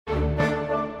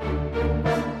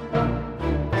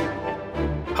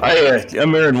Hi,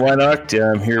 I'm Aaron Weinocht.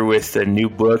 I'm here with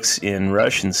New Books in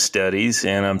Russian Studies,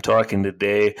 and I'm talking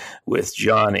today with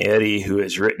John Eddy, who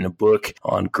has written a book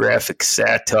on graphic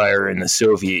satire in the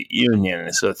Soviet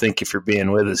Union. So thank you for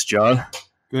being with us, John.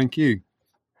 Thank you.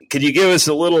 Could you give us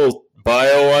a little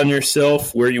bio on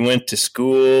yourself, where you went to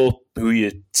school, who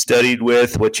you studied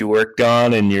with, what you worked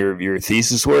on, and your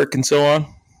thesis work, and so on?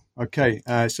 Okay,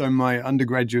 so my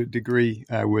undergraduate degree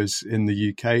was in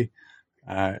the UK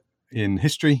in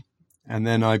history, and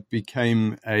then I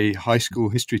became a high school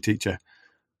history teacher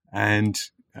and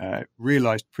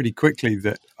realized pretty quickly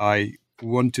that I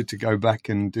wanted to go back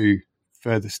and do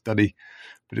further study,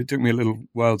 but it took me a little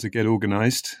while to get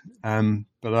organized.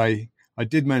 But I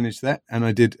did manage that, and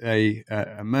I did a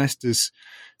master's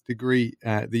degree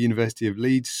at the University of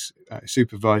Leeds,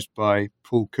 supervised by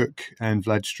Paul Cook and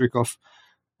Vlad Strikov.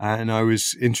 And I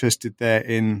was interested there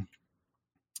in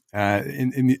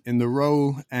the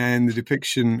role and the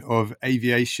depiction of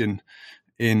aviation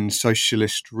in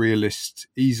socialist realist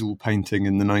easel painting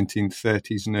in the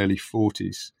 1930s and early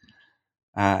 40s.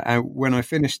 And when I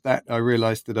finished that, I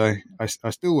realized that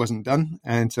I still wasn't done.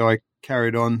 And so I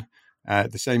carried on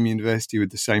at the same university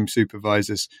with the same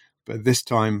supervisors, but this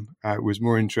time was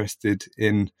more interested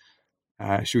in,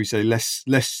 shall we say, less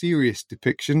serious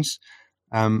depictions.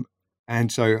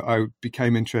 And so I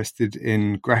became interested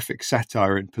in graphic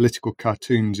satire and political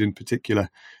cartoons in particular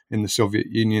in the Soviet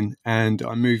Union. And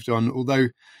I moved on,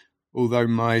 although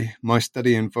my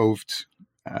study involved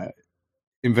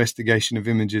investigation of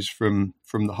images from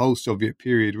the whole Soviet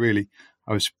period, really,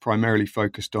 I was primarily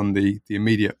focused on the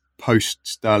immediate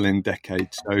post-Stalin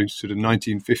decade, so sort of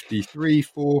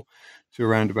 1953-4 to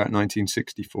around about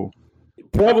 1964.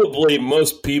 Probably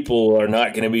most people are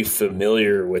not going to be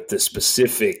familiar with the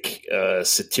specific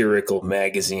satirical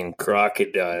magazine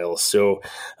Crocodile. So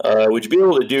would you be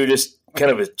able to do just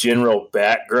kind of a general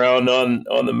background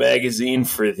on the magazine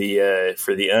for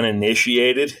the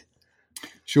uninitiated?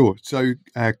 Sure. So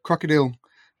Crocodile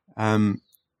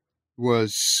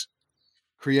was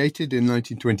created in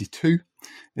 1922.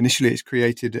 Initially, it's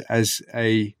created as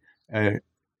a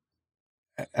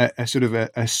sort of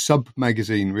a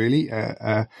sub-magazine, really,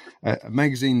 a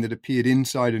magazine that appeared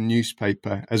inside a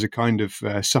newspaper as a kind of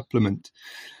supplement.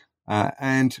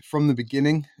 And from the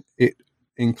beginning, it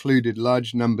included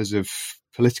large numbers of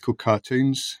political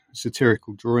cartoons,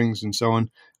 satirical drawings, and so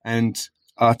on, and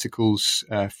articles,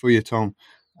 feuilleton,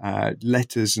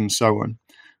 letters, and so on.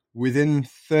 Within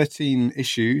 13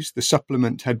 issues, the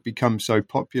supplement had become so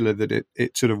popular that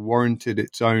it sort of warranted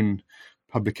its own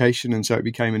publication, and so it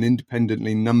became an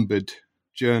independently numbered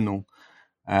journal.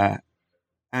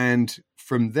 And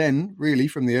from then, really,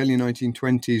 from the early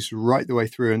 1920s right the way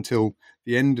through until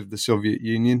the end of the Soviet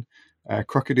Union,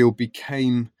 Crocodile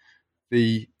became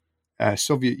the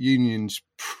Soviet Union's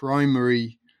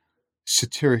primary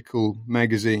satirical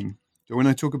magazine. So when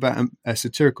I talk about a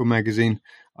satirical magazine,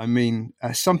 I mean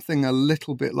something a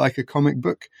little bit like a comic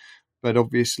book, but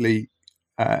obviously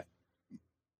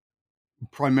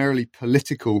primarily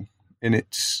political in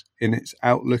its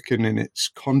outlook and in its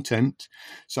content.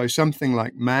 So something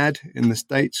like Mad in the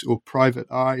States, or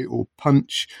Private Eye, or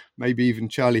Punch, maybe even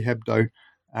Charlie Hebdo,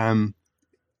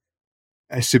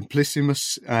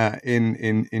 Simplissimus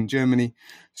in Germany.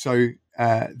 So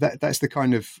that's the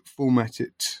kind of format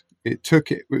it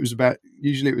took. It was about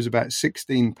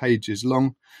 16 pages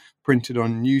long, printed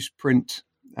on newsprint.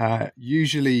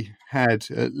 Usually had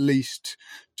at least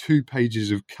 2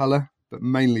 pages of color, but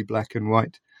mainly black and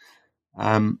white.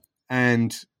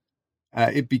 And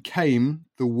it became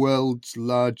the world's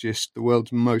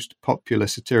most popular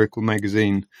satirical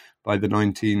magazine by the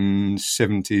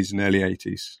 1970s and early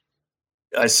 80s.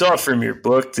 I saw from your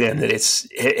book then that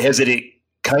has it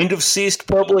kind of ceased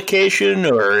publication,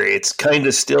 or it's kind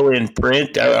of still in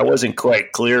print? I wasn't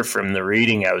quite clear from the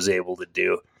reading I was able to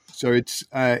do. So it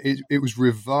was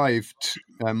revived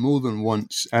more than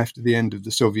once after the end of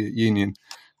the Soviet Union,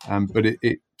 but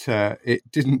it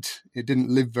didn't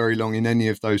live very long in any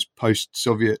of those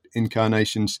post-Soviet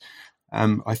incarnations.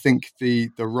 I think the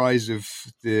rise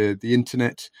of the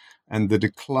internet and the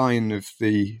decline of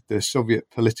the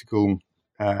Soviet political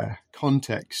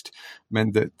context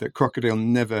meant that Crocodile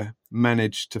never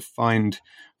managed to find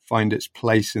its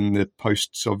place in the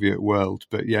post-Soviet world.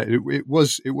 But yeah, it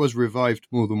was revived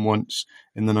more than once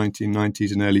in the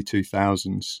 1990s and early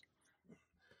 2000s.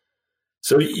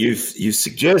 So you've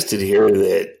suggested here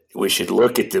that we should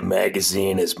look at the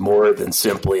magazine as more than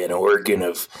simply an organ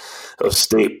of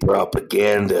state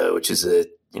propaganda, which is a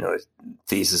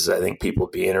thesis I think people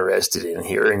would be interested in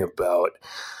hearing about.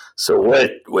 So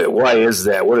why is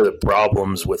that? What are the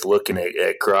problems with looking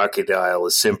at Crocodile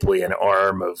as simply an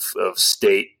arm of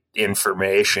state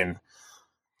information?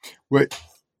 Well,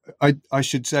 I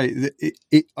should say that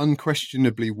it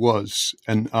unquestionably was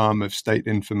an arm of state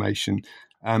information.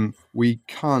 We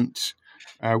can't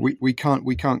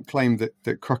claim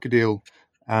that Crocodile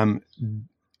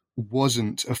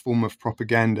wasn't a form of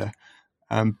propaganda.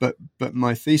 But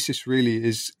my thesis really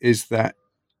is that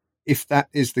if that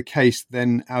is the case,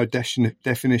 then our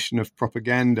definition of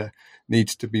propaganda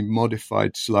needs to be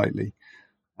modified slightly.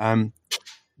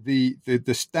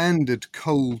 The standard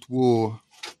Cold War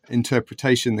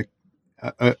interpretation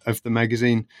of the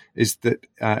magazine is that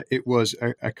it was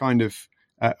a kind of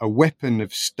a weapon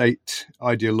of state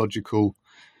ideological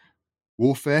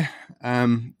warfare,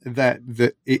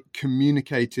 that it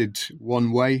communicated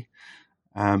one way,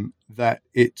 that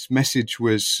its message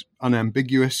was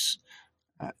unambiguous,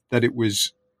 that it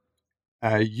was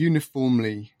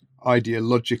uniformly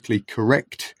ideologically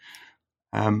correct,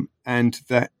 and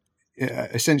that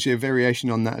essentially a variation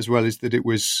on that as well is that it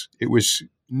was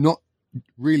not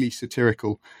really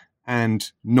satirical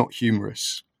and not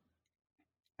humorous.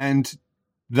 And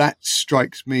that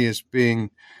strikes me as being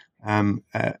an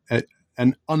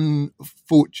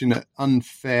unfortunate,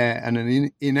 unfair, and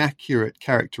an inaccurate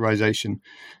characterization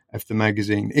of the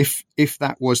magazine. If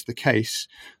that was the case,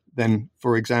 then,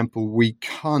 for example, we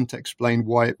can't explain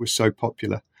why it was so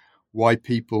popular, why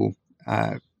people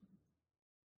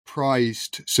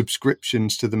prized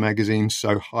subscriptions to the magazine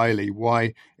so highly,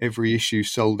 why every issue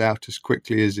sold out as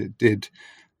quickly as it did.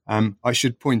 I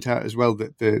should point out as well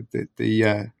that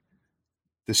the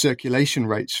circulation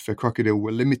rates for Crocodile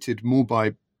were limited more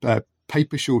by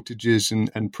paper shortages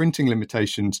and printing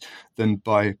limitations than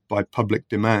by public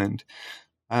demand.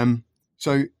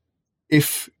 So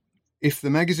if the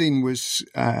magazine was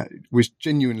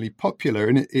genuinely popular,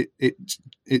 and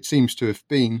it seems to have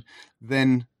been,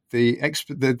 then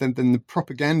the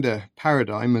propaganda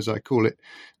paradigm, as I call it,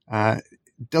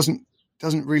 doesn't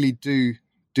really do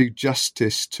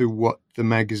justice to what the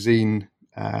magazine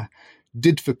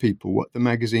did for people, what the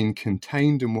magazine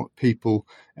contained, and what people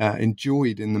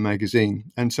enjoyed in the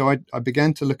magazine. And so I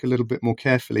began to look a little bit more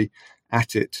carefully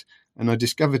at it, and I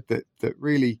discovered that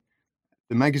really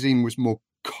the magazine was more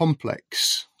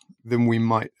complex than we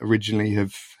might originally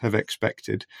have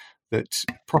expected. That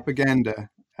propaganda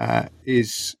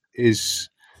is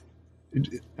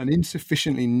an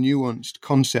insufficiently nuanced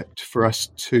concept for us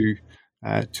to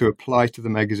apply to the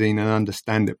magazine and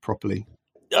understand it properly.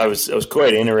 I was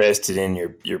quite interested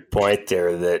in your point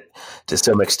there that to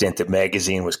some extent the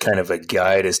magazine was kind of a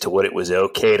guide as to what it was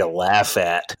okay to laugh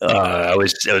at. I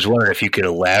was wondering if you could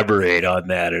elaborate on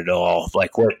that at all.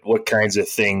 Like what kinds of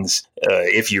things,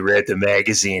 if you read the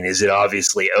magazine, is it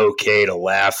obviously okay to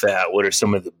laugh at? What are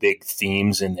some of the big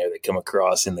themes in there that come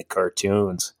across in the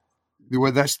cartoons?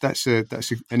 Well, that's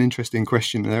an interesting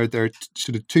question. There are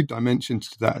sort of two dimensions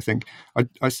to that. I think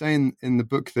I say in the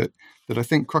book that I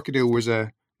think Crocodile was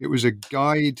a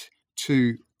guide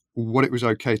to what it was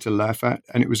okay to laugh at,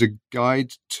 and it was a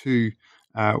guide to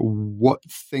what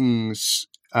things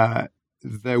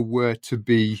there were to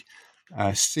be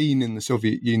seen in the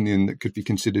Soviet Union that could be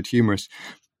considered humorous.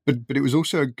 But it was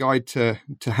also a guide to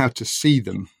how to see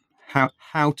them,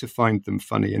 how to find them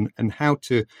funny, and how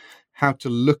to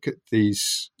look at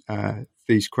these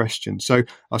questions. So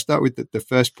I'll start with the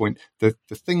first point: the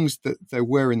things that there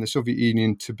were in the Soviet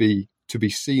Union to be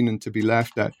seen and to be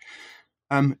laughed at.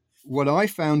 What I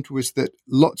found was that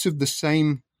lots of the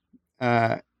same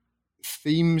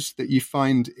themes that you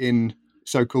find in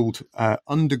so-called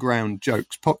underground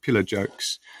jokes, popular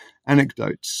jokes,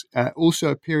 anecdotes, also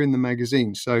appear in the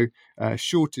magazine. So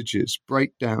shortages,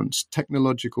 breakdowns,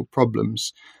 technological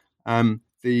problems,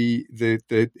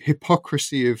 the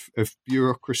hypocrisy of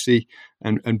bureaucracy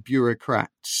and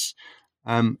bureaucrats.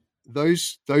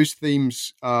 Those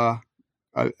themes are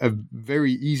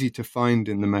very easy to find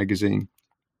in the magazine.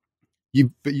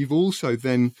 But you've also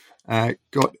then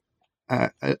got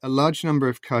a large number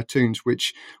of cartoons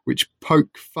which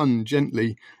poke fun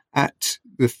gently at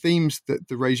the themes that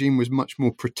the regime was much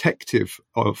more protective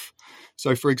of.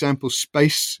 So, for example,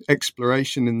 space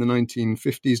exploration in the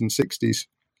 1950s and 60s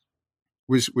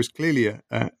was clearly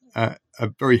a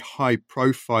very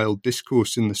high-profile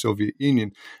discourse in the Soviet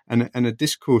Union, and a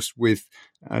discourse with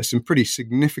some pretty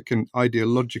significant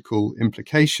ideological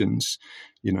implications.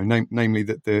 Namely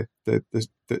that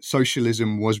that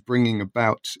socialism was bringing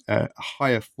about a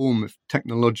higher form of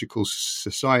technological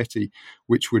society,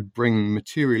 which would bring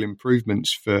material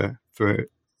improvements for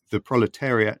the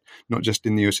proletariat, not just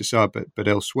in the USSR but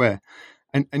elsewhere.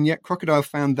 And yet Crocodile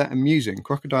found that amusing.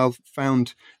 Crocodile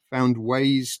found found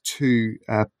ways to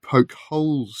poke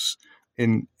holes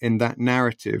in that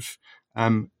narrative.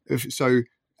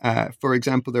 For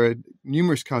example, there are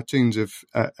numerous cartoons of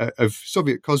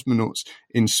Soviet cosmonauts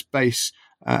in space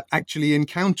actually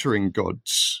encountering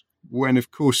gods, when,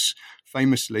 of course,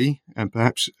 famously and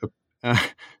perhaps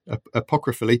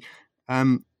apocryphally,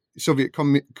 Soviet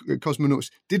cosmonauts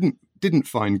didn't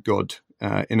find God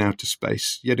in outer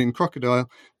space. Yet in Crocodile,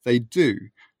 they do.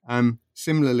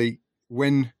 Similarly,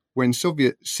 when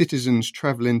Soviet citizens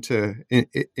travel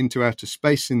into outer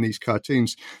space in these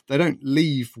cartoons, they don't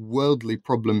leave worldly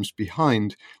problems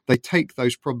behind. They take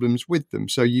those problems with them.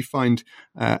 So you find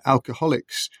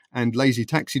alcoholics and lazy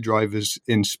taxi drivers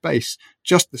in space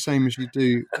just the same as you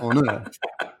do on Earth.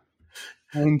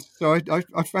 And so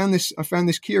I found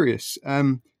this curious.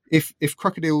 If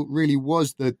Crocodile really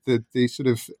was the sort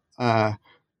of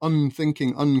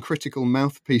unthinking, uncritical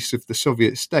mouthpiece of the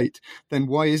Soviet state, then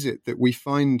why is it that we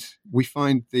find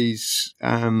these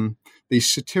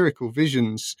satirical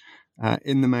visions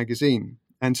in the magazine?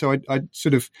 And so I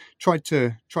sort of tried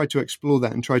to explore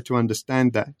that and tried to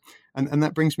understand that, and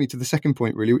that brings me to the second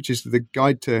point, really, which is the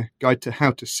guide to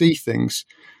how to see things.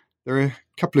 There are a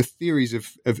couple of theories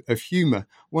of humor.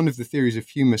 One of the theories of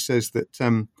humor says that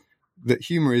that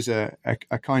humor is a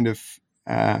kind of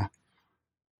a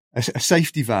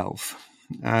safety valve,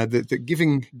 that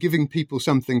giving people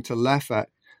something to laugh at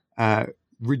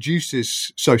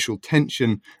reduces social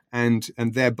tension, and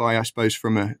thereby, I suppose,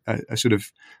 from a sort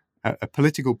of a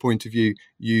political point of view,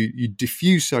 you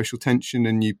diffuse social tension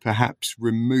and you perhaps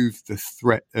remove the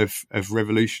threat of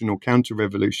revolution or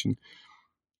counter-revolution.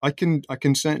 I can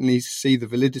certainly see the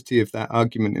validity of that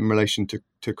argument in relation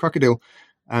to Crocodile,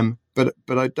 but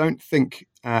I don't think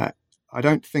the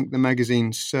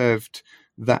magazine served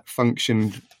that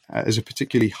function as a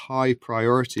particularly high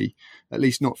priority, at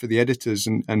least not for the editors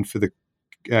and for the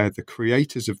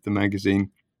creators of the magazine.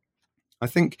 I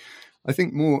think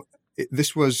more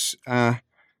this was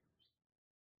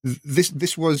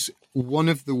one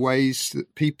of the ways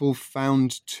that people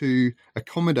found to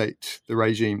accommodate the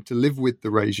regime, to live with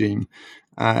the regime,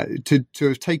 to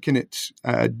have taken it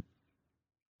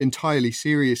entirely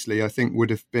seriously. I think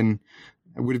would have been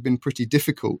pretty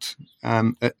difficult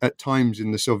at times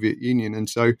in the Soviet Union, and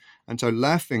so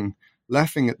laughing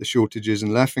at the shortages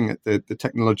and laughing at the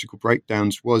technological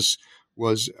breakdowns was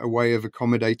a way of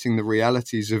accommodating the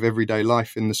realities of everyday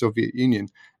life in the Soviet Union.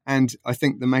 And I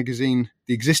think the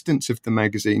existence of the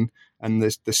magazine and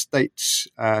the state's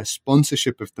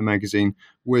sponsorship of the magazine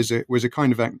was a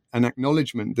kind of an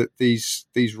acknowledgement that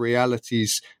these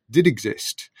realities did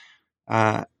exist,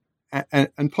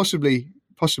 and possibly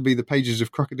the pages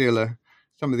of Crocodile are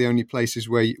some of the only places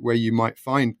where you might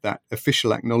find that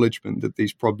official acknowledgement that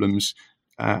these problems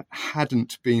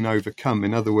hadn't been overcome.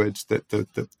 In other words, that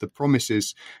the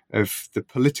promises of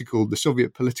the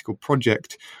Soviet political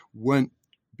project weren't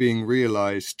being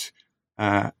realized.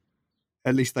 At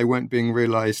least they weren't being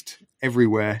realized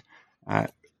everywhere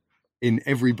in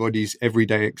everybody's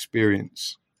everyday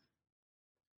experience.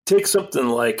 Take something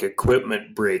like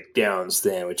equipment breakdowns,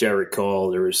 then, which I recall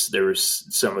there was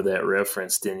some of that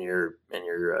referenced in your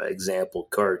example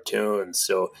cartoon.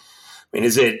 So, I mean,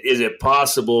 is it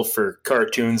possible for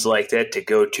cartoons like that to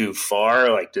go too far?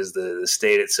 Like, does the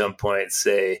state at some point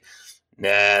say,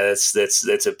 "Nah,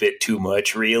 that's a bit too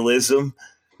much realism"?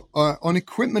 On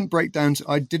equipment breakdowns,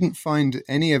 I didn't find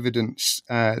any evidence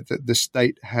that the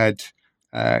state had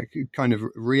kind of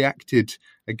reacted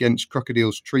against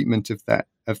Crocodile's treatment of that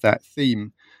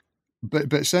theme,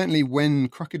 but certainly when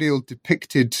Crocodile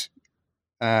depicted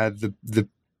the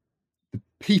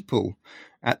people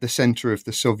at the center of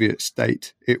the Soviet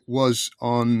state, it was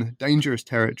on dangerous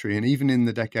territory, and even in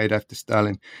the decade after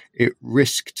Stalin, it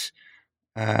risked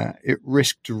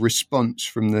response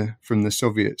from the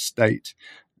Soviet state.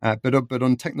 But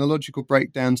on technological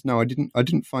breakdowns, no, I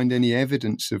didn't find any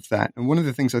evidence of that. And one of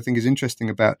the things I think is interesting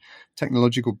about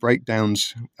technological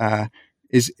breakdowns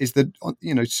is that,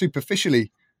 you know,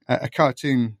 superficially, a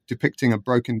cartoon depicting a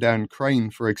broken down crane,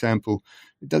 for example,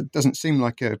 it doesn't seem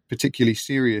like a particularly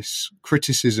serious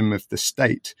criticism of the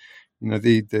state. You know,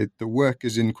 the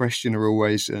workers in question are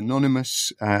always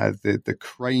anonymous. The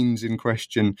cranes in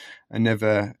question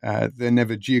are they're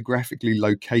never geographically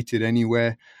located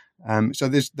anywhere. So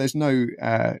there's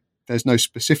no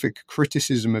specific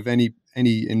criticism of any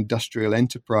industrial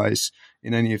enterprise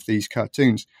in any of these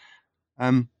cartoons,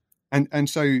 and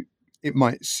so it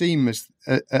might seem as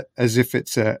if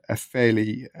it's a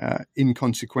fairly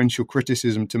inconsequential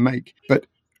criticism to make. But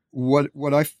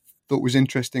what I thought was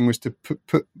interesting was to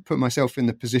put myself in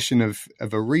the position of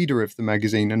a reader of the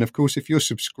magazine. And of course, if you're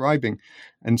subscribing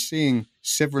and seeing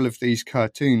several of these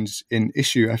cartoons in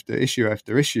issue after issue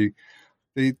after issue,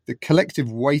 the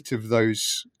collective weight of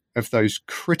those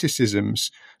criticisms,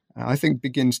 I think,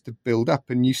 begins to build up,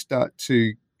 and you start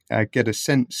to get a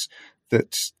sense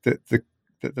that the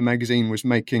magazine was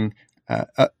making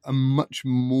a much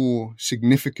more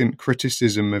significant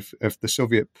criticism of the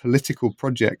Soviet political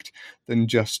project than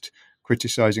just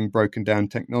criticizing broken down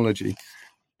technology.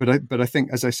 But I think,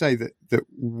 as I say, that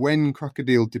when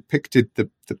Crocodile depicted the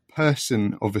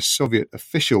person of a Soviet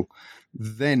official,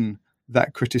 then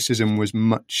that criticism was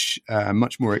much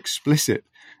more explicit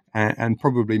and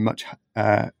probably much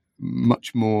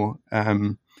more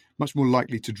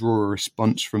likely to draw a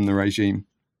response from the regime.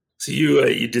 So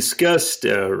you discussed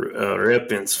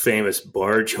Repin's famous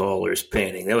barge haulers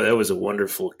painting. That was a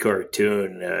wonderful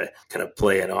cartoon, kind of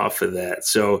playing off of that.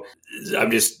 So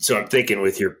I'm thinking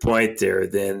with your point there,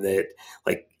 then, that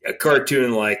like a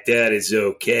cartoon like that is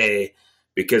okay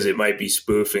because it might be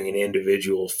spoofing an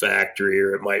individual factory,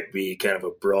 or it might be kind of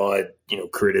a broad,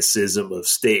 criticism of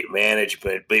state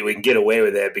management, but we can get away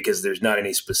with that because there's not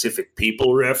any specific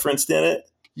people referenced in it.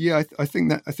 Yeah, I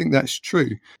think that's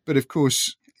true. But of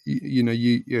course, you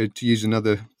to use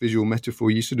another visual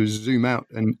metaphor, you sort of zoom out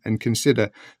and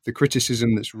consider the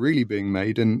criticism that's really being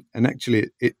made, and actually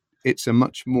it's a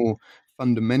much more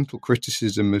fundamental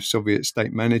criticism of Soviet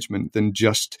state management than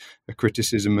just a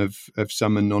criticism of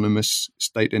some anonymous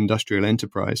state industrial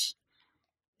enterprise.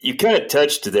 You kind of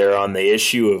touched there on the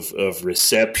issue of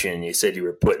reception. You said you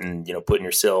were trying to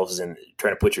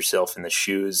put yourself in the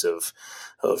shoes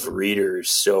of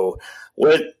readers. So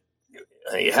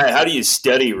how do you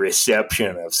study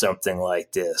reception of something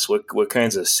like this? What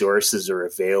kinds of sources are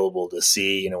available to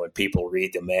see, when people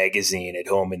read the magazine at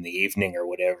home in the evening or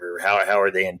whatever? How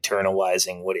are they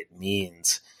internalizing what it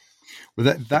means?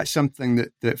 Well, that's something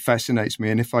that fascinates me.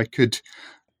 And if I could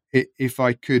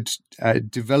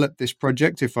develop this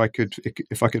project, if I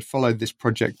could follow this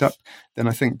project up, then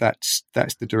I think that's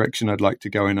the direction I'd like to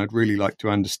go in. I'd really like to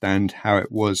understand how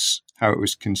it was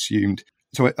consumed.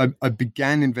 So I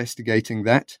began investigating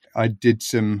that. I did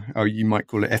some, you might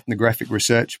call it ethnographic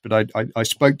research, but I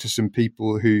spoke to some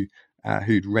people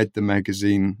who'd read the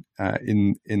magazine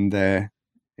in their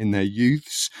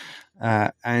youths,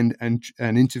 and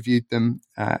interviewed them,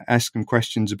 asked them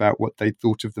questions about what they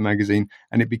thought of the magazine,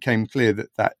 and it became clear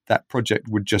that project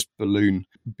would just balloon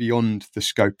beyond the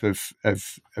scope of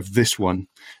this one.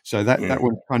 So that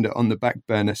one's kind of on the back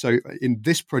burner. So in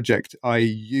this project, I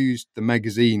used the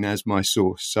magazine as my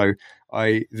source. So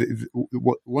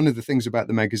one of the things about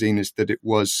the magazine is that it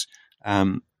was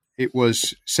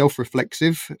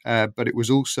self-reflexive, but it was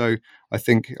also, I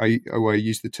think, I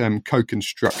use the term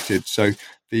co-constructed. So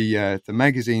the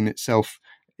magazine itself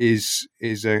is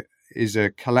a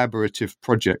collaborative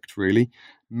project, really.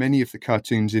 Many of the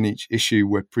cartoons in each issue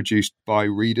were produced by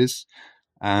readers.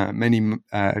 Many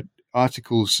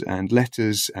articles and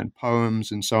letters and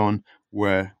poems and so on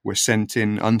were sent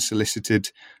in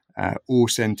unsolicited, or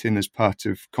sent in as part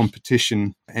of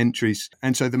competition entries.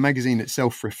 And so the magazine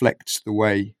itself reflects the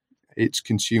way its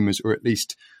consumers, or at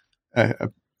least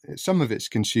some of its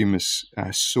consumers,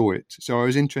 saw it. So I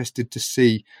was interested to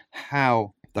see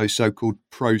how those so-called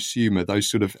prosumer, those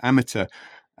sort of amateur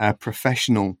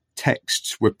professional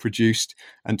texts were produced,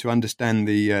 and to understand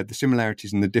the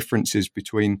similarities and the differences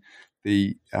between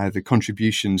the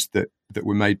contributions that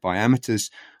were made by amateurs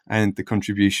and the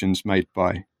contributions made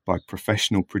by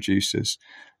professional producers.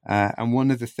 And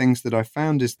one of the things that I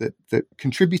found is that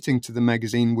contributing to the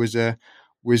magazine was a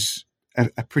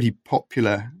pretty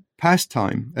popular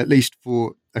pastime, at least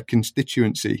for a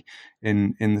constituency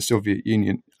in the Soviet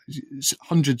Union.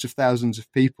 Hundreds of thousands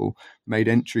of people made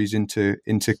entries into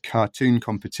cartoon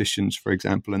competitions, for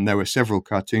example, and there were several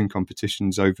cartoon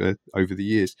competitions over the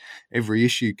years. Every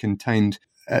issue contained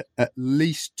at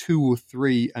least 2 or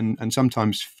 3, and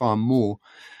sometimes far more,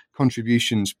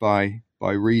 contributions by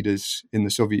readers in the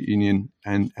Soviet Union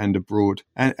and abroad.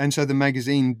 And so the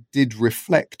magazine did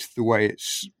reflect the way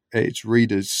its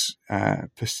readers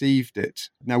perceived it.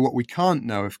 Now, what we can't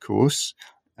know, of course,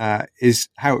 is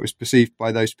how it was perceived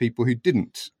by those people who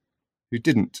didn't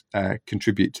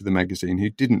contribute to the magazine, who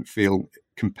didn't feel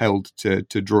compelled to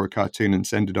draw a cartoon and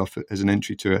send it off as an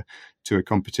entry to a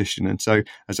competition. And so,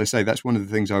 as I say, that's one of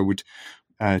the things I would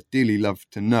dearly love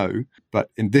to know.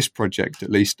 But in this project, at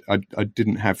least, I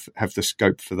didn't have the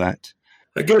scope for that.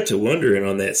 I got to wondering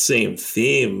on that same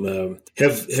theme,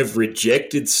 have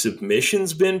rejected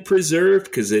submissions been preserved?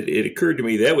 Because it occurred to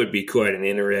me that would be quite an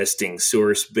interesting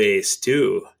source base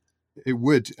too. It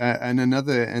would. And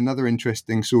another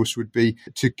interesting source would be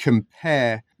to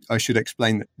compare. I should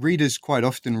explain that readers quite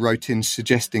often wrote in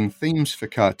suggesting themes for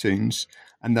cartoons,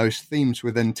 and those themes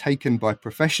were then taken by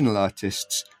professional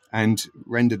artists and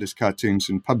rendered as cartoons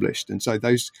and published. And so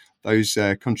those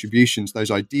contributions,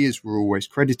 those ideas were always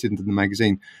credited in the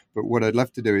magazine. But what I'd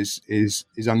love to do is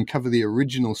uncover the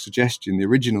original suggestion, the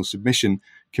original submission,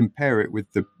 compare it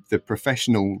with the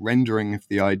professional rendering of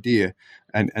the idea,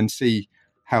 and see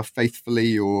how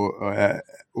faithfully or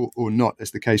not,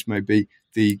 as the case may be,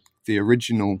 the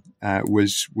original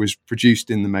was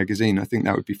produced in the magazine. I think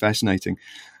that would be fascinating.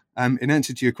 In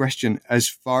answer to your question, as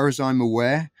far as I'm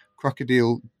aware,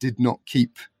 Crocodile did not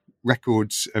keep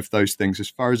records of those things.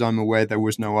 As far as I'm aware, there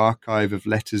was no archive of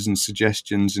letters and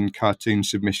suggestions and cartoon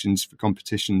submissions for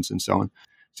competitions and so on.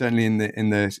 Certainly in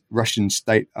the Russian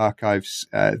state archives,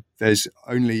 there's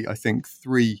only, I think,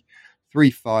 three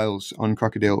files on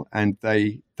Crocodile, and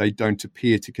they don't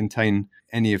appear to contain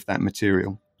any of that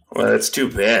material. Well, that's too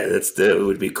bad. That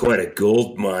would be quite a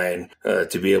gold mine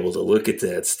to be able to look at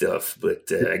that stuff.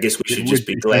 But I guess we should just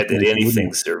be glad that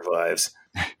anything survives.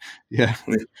 Yeah.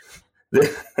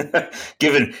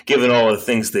 Given all the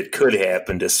things that could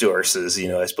happen to sources,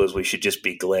 I suppose we should just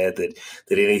be glad that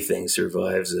anything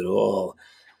survives at all.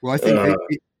 Well, I think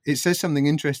it says something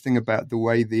interesting about the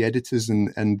way the editors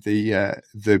and the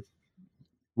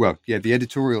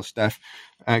editorial staff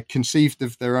conceived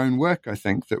of their own work. I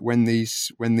think that when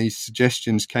these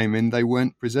suggestions came in, they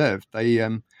weren't preserved. They,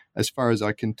 as far as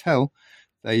I can tell,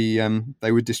 they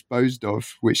were disposed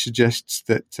of, which suggests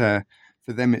that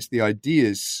for them it's the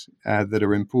ideas that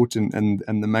are important,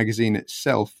 and the magazine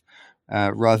itself,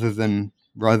 rather than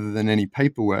any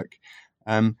paperwork.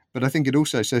 But I think it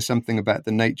also says something about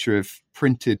the nature of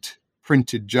printed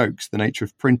jokes, the nature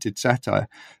of printed satire.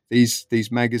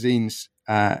 These magazines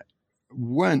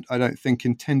weren't, I don't think,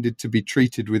 intended to be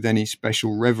treated with any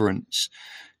special reverence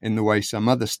in the way some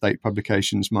other state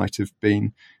publications might have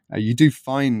been. You do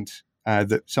find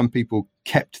that some people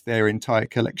kept their entire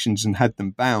collections and had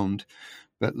them bound,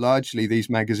 but largely these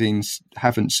magazines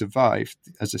haven't survived.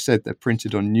 As I said, they're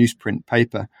printed on newsprint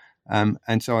paper,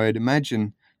 and so I'd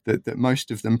imagine that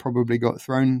most of them probably got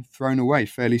thrown away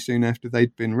fairly soon after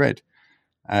they'd been read.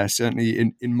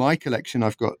 Certainly in my collection,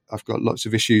 I've got lots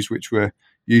of issues which were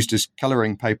used as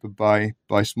colouring paper by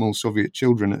small Soviet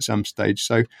children at some stage.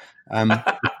 So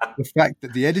the fact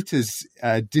that the editors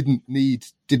didn't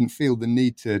feel the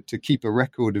need to keep a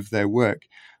record of their work,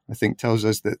 I think tells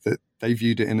us that they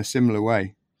viewed it in a similar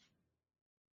way.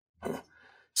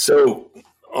 So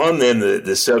on then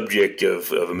the subject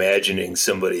of imagining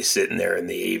somebody sitting there in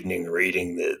the evening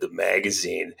reading the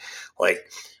magazine, like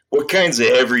what kinds of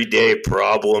everyday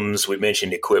problems? We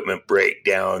mentioned equipment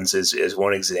breakdowns as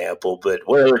one example, but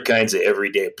what other kinds of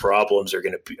everyday problems are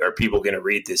people going to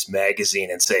read this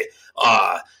magazine and say,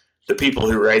 the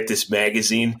people who write this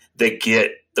magazine, they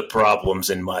get the problems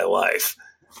in my life?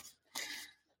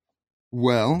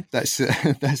 Well, that's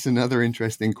another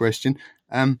interesting question.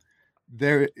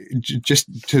 There,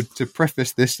 just to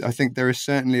preface this, I think there are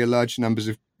certainly a large number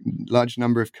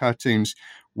of cartoons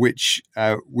which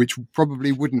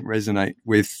probably wouldn't resonate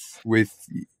with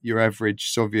your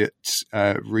average Soviet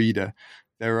reader.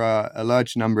 There are a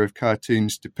large number of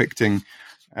cartoons depicting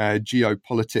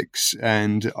geopolitics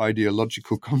and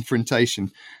ideological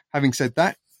confrontation. Having said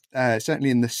that,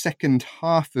 certainly in the second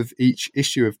half of each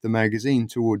issue of the magazine,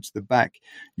 towards the back,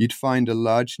 you'd find a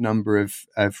large number of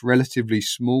relatively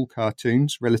small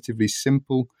cartoons, relatively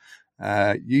simple,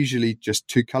 usually just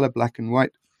two color, black and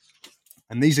white.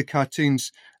 And these are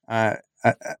cartoons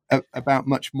about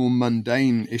much more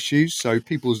mundane issues. So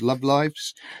people's love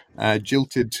lives,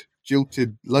 jilted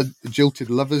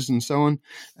lovers, and so on.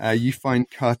 You find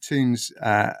cartoons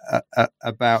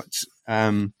about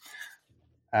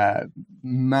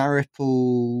marital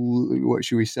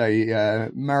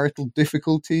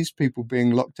difficulties, people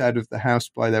being locked out of the house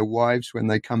by their wives when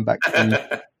they come back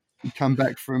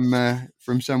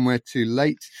from somewhere too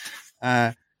late.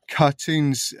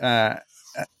 Cartoons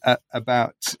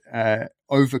about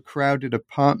overcrowded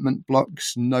apartment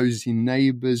blocks, nosy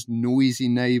neighbors, noisy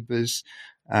neighbors,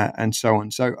 and so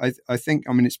on. So I think,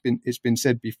 it's been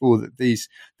said before that this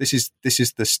is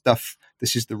the stuff,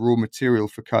 this is the raw material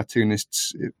for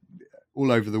cartoonists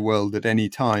all over the world at any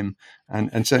time,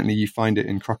 and certainly you find it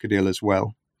in Crocodile as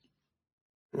well.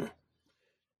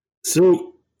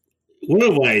 So one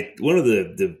of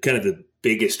the kind of the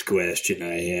biggest question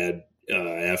I had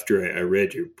after I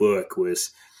read your book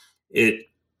was it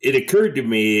occurred to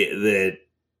me that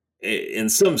in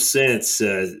some sense,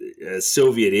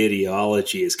 Soviet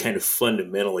ideology is kind of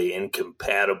fundamentally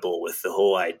incompatible with the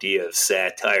whole idea of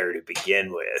satire to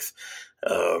begin with.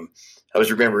 I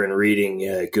was remembering reading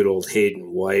good old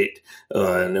Hayden White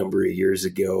a number of years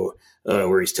ago,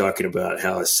 where he's talking about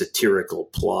how a satirical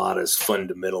plot is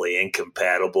fundamentally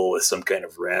incompatible with some kind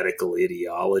of radical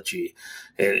ideology,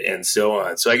 and so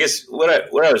on. So I guess what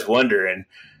I was wondering,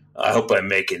 I hope I'm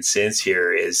making sense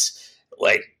here, is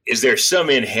like, is there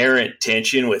some inherent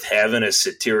tension with having a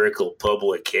satirical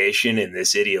publication in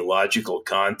this ideological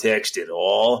context at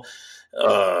all,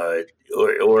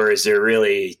 or is there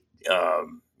really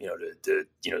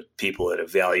people that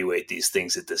evaluate these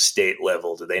things at the state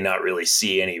level, do they not really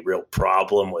see any real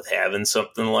problem with having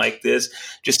something like this?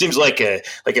 Just seems like a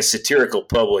satirical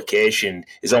publication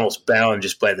is almost bound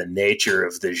just by the nature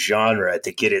of the genre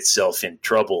to get itself in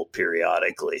trouble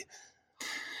periodically.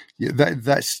 Yeah,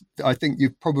 that's. I think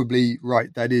you're probably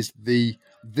right. That is the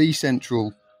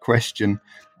central question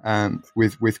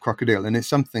with Crocodile, and it's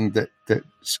something that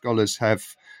scholars have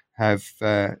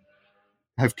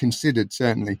considered.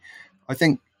 Certainly, I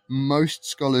think most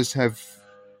scholars have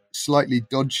slightly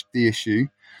dodged the issue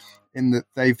in that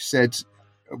they've said,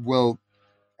 well,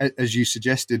 as you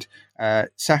suggested,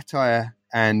 satire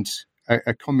and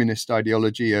a communist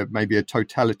ideology, or maybe a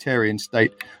totalitarian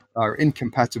state, are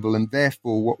incompatible, and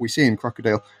therefore what we see in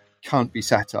Crocodile can't be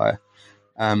satire.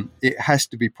 It has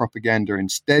to be propaganda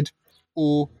instead,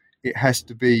 or it has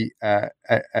to be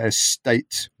a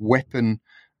state weapon.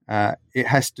 It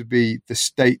has to be the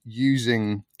state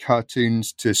using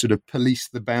cartoons to sort of police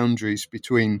the boundaries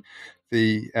between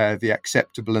the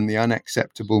acceptable and the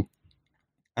unacceptable.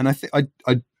 And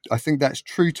I think that's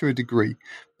true to a degree,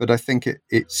 but I think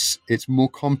it's more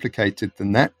complicated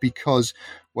than that, because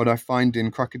what I find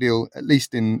in Crocodile, at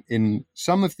least in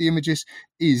some of the images,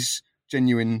 is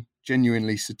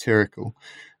genuinely satirical.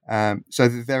 So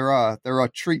there are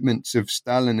treatments of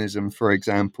Stalinism, for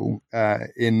example,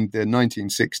 in the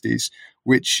 1960s,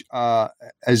 which are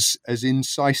as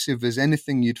incisive as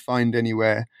anything you'd find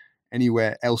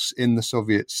anywhere else in the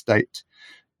Soviet state.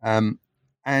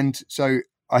 And so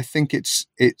I think it's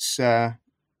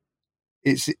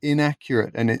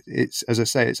inaccurate, and it's, as I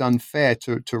say, it's unfair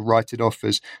to write it off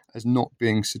as not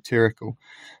being satirical.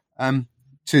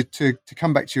 To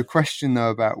come back to your question,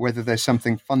 though, about whether there's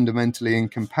something fundamentally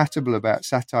incompatible about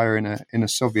satire in a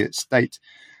Soviet state,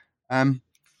 I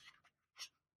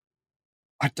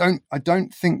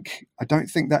don't think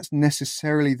that's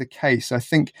necessarily the case. I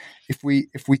think if we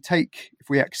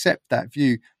accept that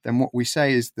view, then what we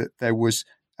say is that there was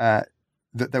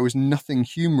nothing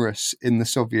humorous in the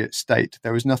Soviet state.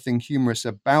 There was nothing humorous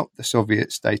about the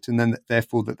Soviet state, and then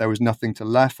therefore that there was nothing to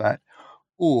laugh at,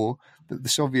 or that the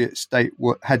Soviet state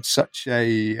had such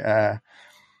a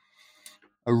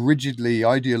rigidly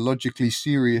ideologically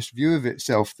serious view of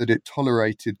itself that it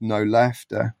tolerated no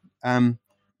laughter.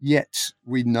 Yet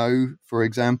we know, for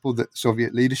example, that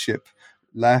Soviet leadership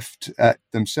laughed at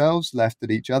themselves, laughed at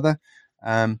each other.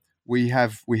 We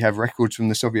have records from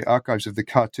the Soviet archives of the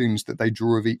cartoons that they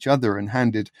draw of each other and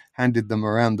handed them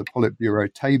around the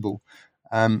Politburo table.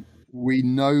 We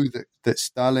know that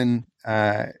Stalin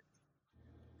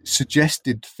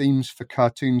suggested themes for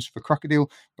cartoons for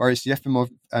Crocodile. Boris Yefimov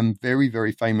very,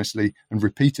 very famously and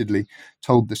repeatedly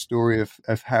told the story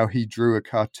of how he drew a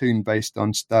cartoon based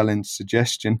on Stalin's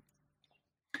suggestion.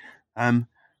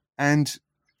 And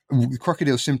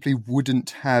Crocodile simply wouldn't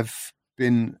have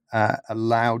been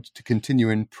allowed to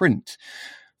continue in print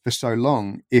for so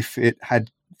long if it had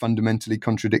fundamentally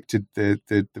contradicted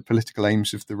the political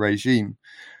aims of the regime.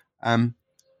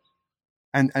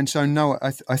 And so no,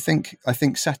 I think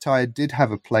satire did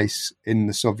have a place in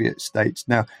the Soviet states.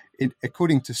 Now,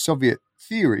 according to Soviet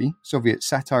theory, Soviet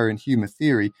satire and humor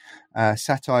theory,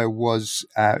 satire was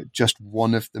just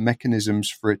one of the mechanisms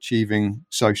for achieving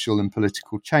social and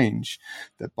political change.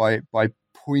 That by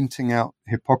pointing out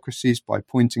hypocrisies, by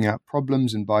pointing out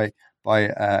problems, and by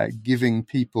giving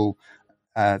people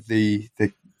the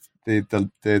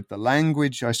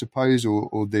language, I suppose,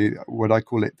 or the what I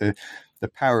call it, the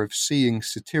power of seeing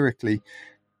satirically.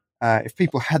 If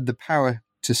people had the power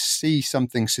to see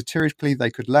something satirically, they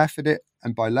could laugh at it,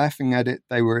 and by laughing at it,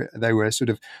 they were sort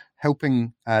of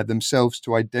helping themselves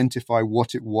to identify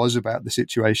what it was about the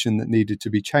situation that needed to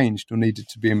be changed or needed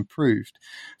to be improved.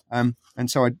 And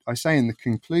so I say in the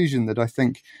conclusion that I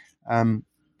think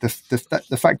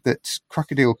the fact that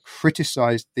Crocodile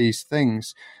criticized these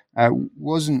things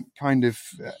wasn't kind of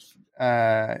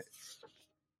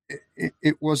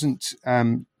it wasn't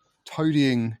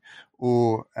toadying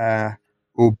or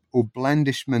or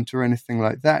blandishment or anything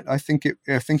like that. I think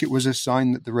it was a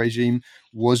sign that the regime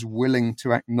was willing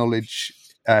to acknowledge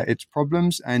its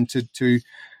problems and to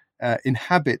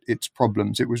inhabit its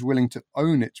problems. It was willing to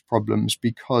own its problems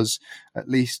because, at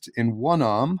least in one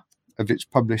arm of its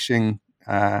publishing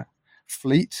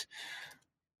fleet,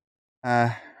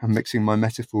 I'm mixing my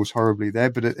metaphors horribly there,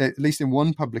 but at least in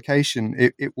one publication,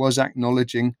 it was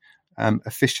acknowledging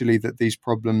officially that these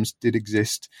problems did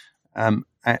exist, and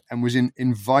was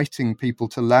inviting people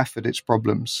to laugh at its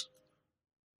problems.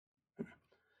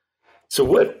 So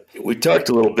we talked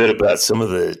a little bit about some of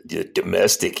the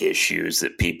domestic issues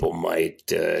that people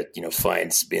might,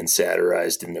 find being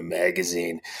satirized in the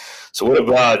magazine. So what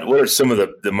are some of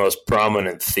the most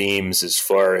prominent themes as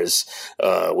far as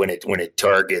when it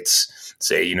targets,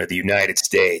 say, the United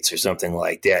States or something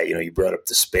like that? You brought up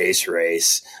the space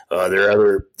race. There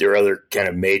are other kind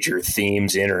of major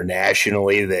themes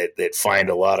internationally that find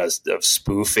a lot of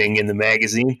spoofing in the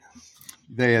magazine.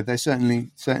 There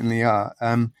certainly are.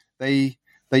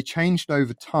 They changed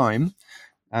over time,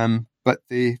 but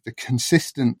the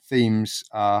consistent themes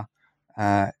are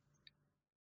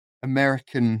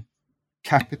American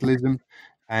capitalism,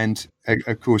 and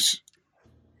of course,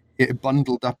 it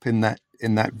bundled up in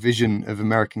that vision of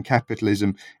American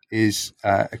capitalism is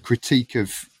a critique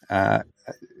of, I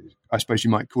suppose you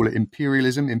might call it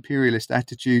imperialism, imperialist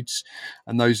attitudes,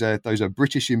 and those are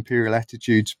British imperial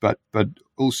attitudes, but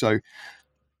also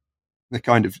the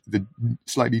kind of the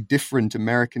slightly different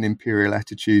American imperial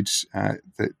attitudes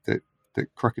that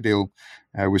Crocodile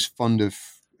was fond of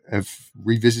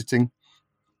revisiting.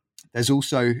 There's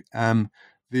also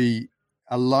the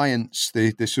alliance,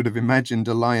 the sort of imagined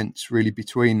alliance, really,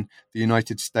 between the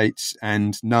United States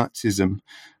and Nazism.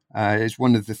 It's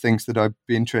one of the things that I'd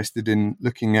be interested in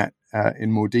looking at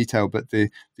in more detail. But the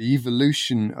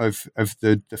evolution of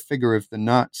the figure of the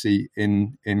Nazi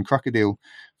in Crocodile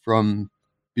from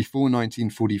before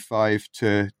 1945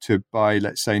 to by,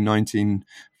 let's say,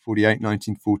 1948,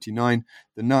 1949,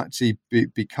 the Nazi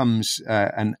becomes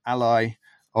an ally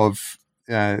of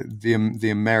the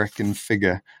American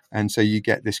figure, and so you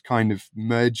get this kind of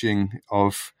merging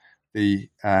of the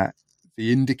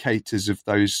indicators of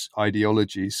those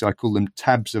ideologies. So I call them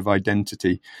tabs of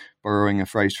identity, borrowing a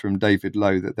phrase from David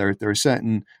Lowe, that there are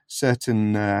certain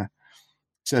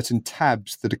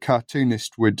tabs that a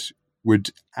cartoonist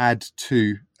would add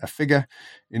to a figure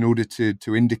in order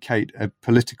to indicate a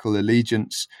political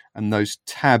allegiance, and those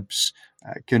tabs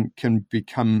can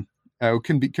become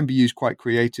can be used quite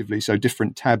creatively. So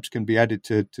different tabs can be added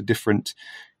to different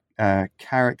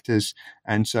characters,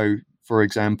 and so, for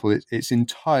example, it's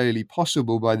entirely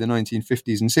possible by the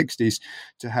 1950s and 60s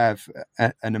to have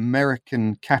an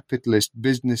American capitalist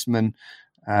businessman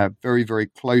very, very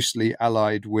closely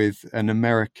allied with an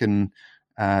American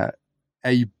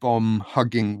A-bomb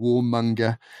hugging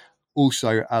warmonger,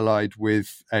 also allied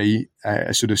with a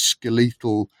sort of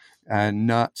skeletal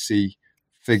Nazi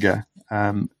figure,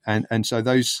 and so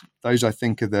those I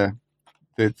think are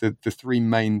the three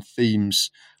main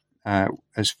themes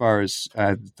as far as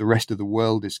the rest of the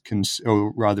world is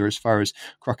or rather, as far as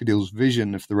Crocodile's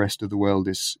vision of the rest of the world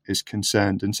is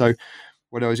concerned. And so,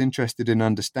 what I was interested in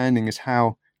understanding is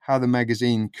how the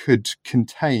magazine could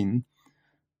contain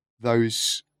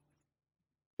those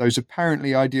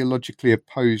apparently ideologically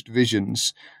opposed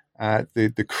visions,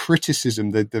 the criticism,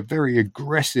 the very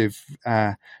aggressive,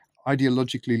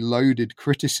 ideologically loaded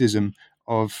criticism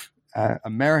of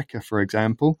America, for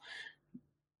example,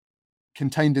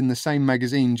 contained in the same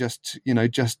magazine, just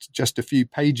a few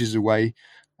pages away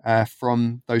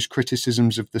from those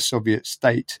criticisms of the Soviet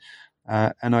state.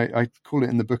 And I call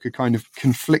it in the book a kind of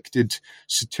conflicted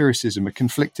satiricism, a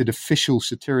conflicted official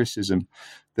satiricism,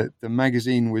 that the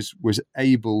magazine was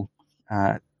able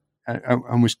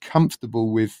and was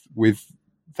comfortable with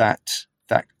that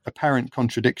apparent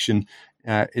contradiction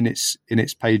in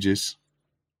its pages.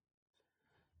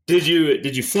 Did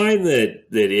you find that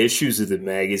issues of the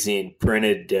magazine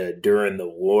printed during the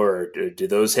war, do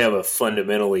those have a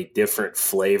fundamentally different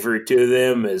flavor to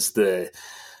them? As the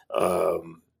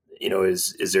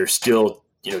is there still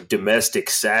domestic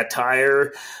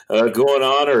satire going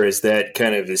on, or is that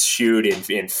kind of eschewed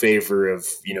in favor of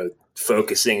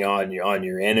focusing on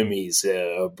your enemies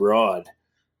abroad?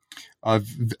 A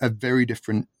very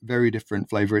different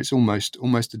flavor. It's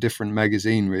almost a different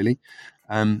magazine, really.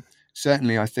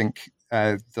 Certainly, I think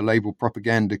the label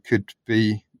propaganda could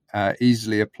be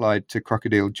easily applied to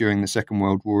Crocodile during the Second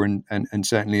World War, and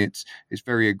certainly it's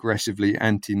very aggressively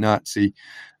anti-Nazi,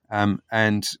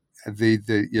 and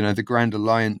the Grand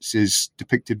Alliance is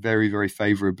depicted very, very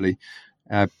favorably,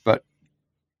 but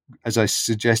as I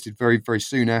suggested, very, very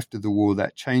soon after the war,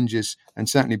 that changes. And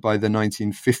certainly by the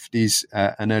 1950s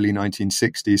and early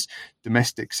 1960s,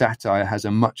 domestic satire has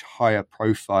a much higher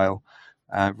profile.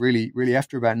 Really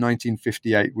after about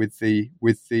 1958, with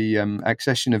the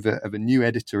accession of a new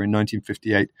editor in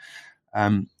 1958,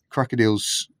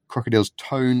 Crocodile's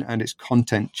tone and its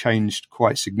content changed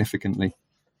quite significantly.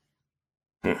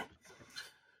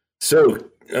 So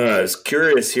I was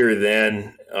curious here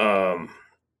then,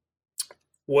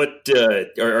 what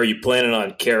are you planning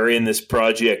on carrying this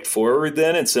project forward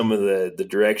then in some of the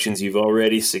directions you've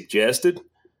already suggested?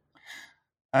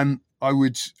 I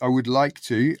would like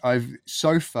to. I've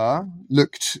so far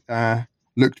looked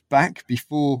back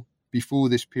before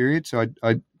this period. So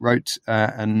I wrote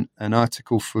an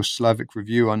article for Slavic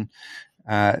Review on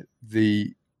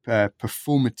the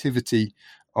performativity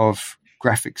of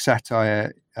graphic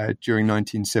satire during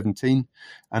 1917,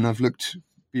 and I've looked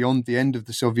beyond the end of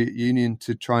the Soviet Union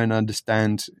to try and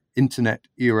understand internet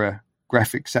era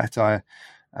graphic satire.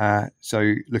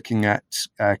 So looking at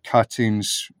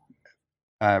cartoons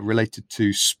related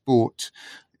to sport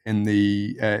in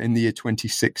the year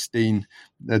 2016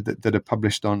 that are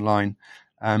published online.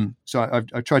 So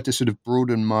I've tried to sort of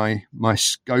broaden my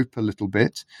scope a little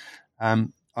bit.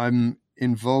 I'm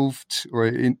involved, or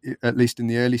at least in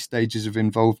the early stages of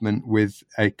involvement, with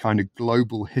a kind of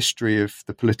global history of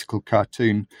the political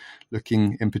cartoon,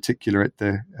 looking in particular at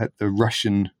the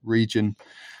Russian region.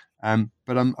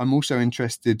 But I'm also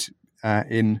interested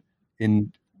in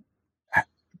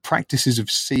practices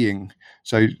of seeing,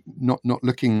 so not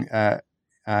looking at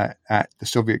the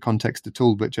Soviet context at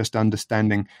all, but just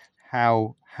understanding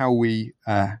how we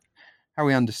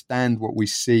understand what we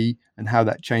see and how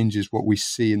that changes what we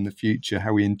see in the future,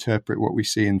 how we interpret what we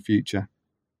see in the future.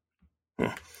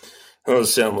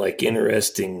 Those sound like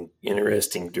interesting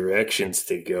directions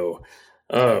to go.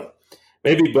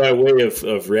 Maybe by way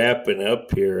of wrapping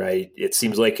up here, it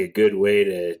seems like a good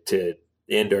way to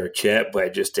end our chat by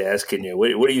just asking you,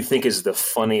 what do you think is the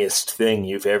funniest thing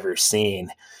you've ever seen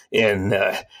in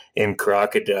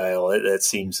Crocodile? That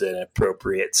seems an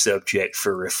appropriate subject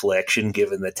for reflection,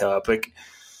 given the topic.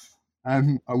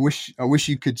 I wish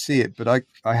you could see it, but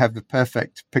I have the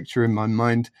perfect picture in my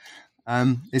mind.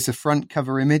 It's a front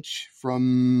cover image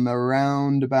from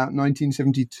around about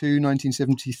 1972,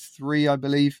 1973, I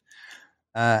believe.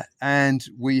 And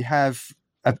we have,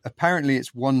 apparently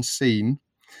it's one scene,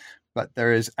 but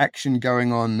there is action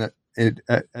going on at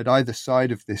either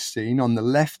side of this scene. On the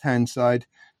left-hand side,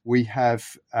 we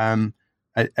have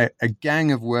a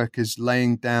gang of workers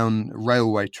laying down a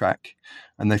railway track,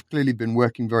 and they've clearly been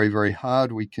working very, very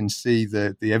hard. We can see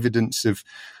the evidence of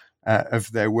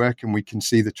their work, and we can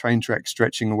see the train track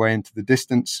stretching away into the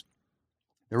distance.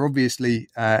 They're obviously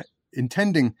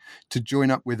intending to join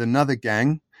up with another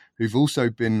gang who've also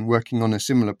been working on a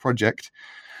similar project.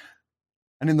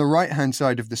 And in the right-hand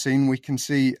side of the scene, we can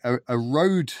see a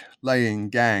road-laying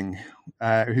gang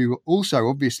who also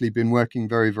obviously been working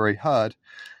very, very hard.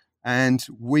 And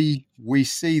we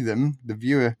see them, the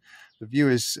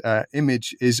viewer's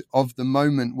image is of the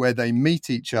moment where they meet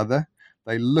each other.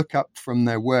 They look up from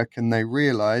their work and they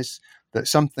realize that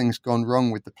something's gone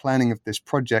wrong with the planning of this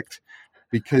project,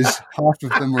 because half of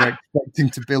them were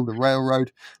expecting to build a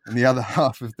railroad and the other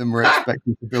half of them were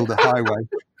expecting to build a highway.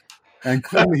 And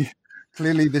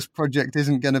clearly this project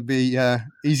isn't going to be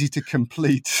easy to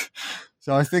complete.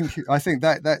 So I think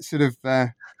that sort of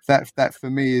that for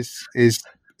me is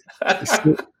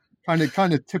kind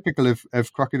of typical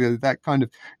of Crocodile, that kind of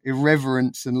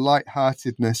irreverence and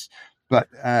lightheartedness. But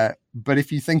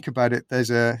if you think about it,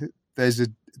 there's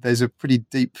a pretty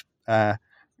deep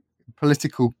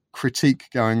political critique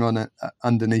going on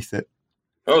underneath it.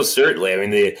 Oh, certainly. I mean,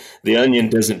 the Onion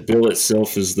doesn't bill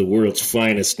itself as the world's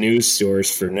finest news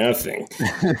source for nothing.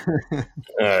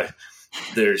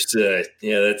 There's, I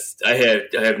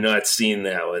have not seen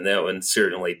that one. That one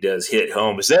certainly does hit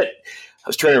home. Is that? I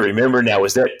was trying to remember now.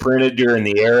 Was that printed during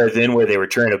the era then where they were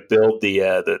trying to build the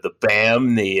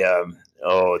BAM, the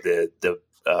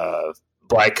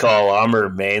Baikal-Amur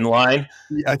main line?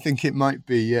 Yeah, I think it might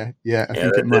be. Yeah. I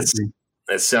think it might be.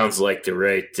 That sounds like the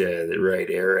right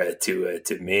era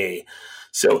to me.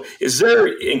 So, is there,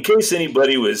 in case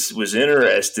anybody was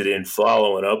interested in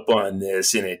following up on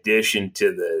this, in addition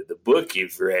to the book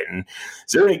you've written,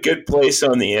 is there any good place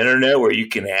on the internet where you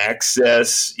can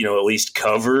access, at least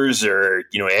covers or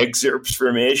excerpts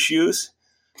from issues?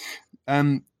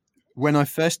 When I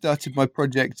first started my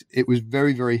project, it was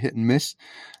very, very hit and miss.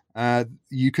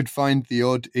 You could find the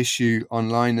odd issue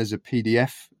online as a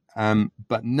PDF,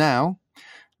 but now,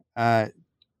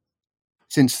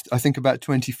 since I think about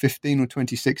 2015 or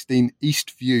 2016,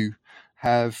 Eastview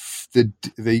have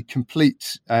the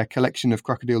complete collection of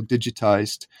Crocodile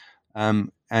digitized,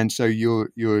 and so your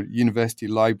university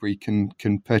library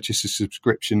can purchase a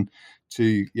subscription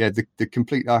to the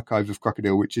complete archive of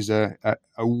Crocodile, which is a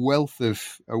wealth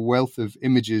of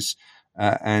images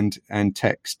and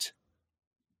text.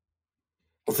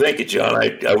 Well, thank you, John.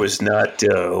 I was not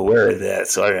aware of that,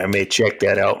 so I may check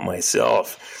that out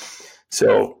myself.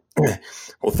 So,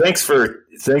 well, thanks for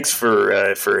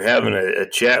having a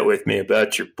chat with me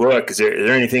about your book. Is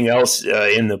there anything else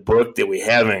in the book that we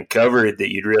haven't covered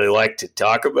that you'd really like to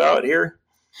talk about here?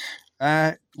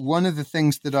 One of the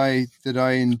things that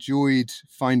I enjoyed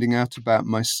finding out about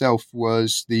myself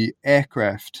was the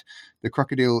aircraft, the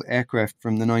Crocodile aircraft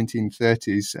from the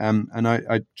 1930s, and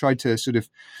I tried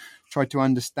to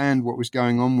understand what was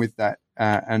going on with that,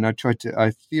 and I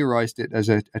theorized it as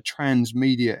a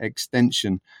transmedia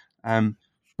extension.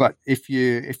 But if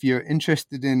you're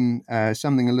interested in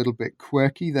something a little bit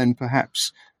quirky, then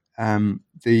perhaps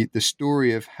the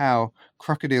story of how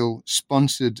Crocodile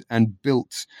sponsored and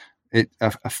built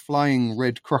a flying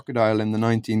red crocodile in the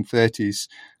 1930s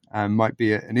might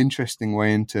be an interesting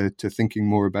way into thinking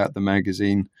more about the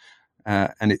magazine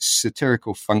and its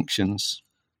satirical functions.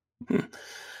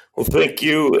 Well, thank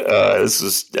you. I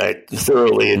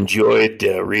thoroughly enjoyed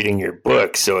reading your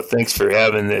book. So thanks for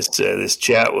having this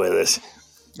chat with us.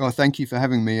 Oh, thank you for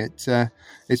having me.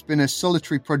 It's been a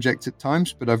solitary project at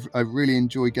times, but I really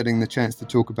enjoy getting the chance to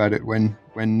talk about it when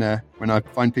I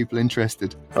find people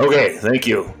interested. Okay, thank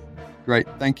you. Great,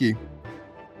 thank you.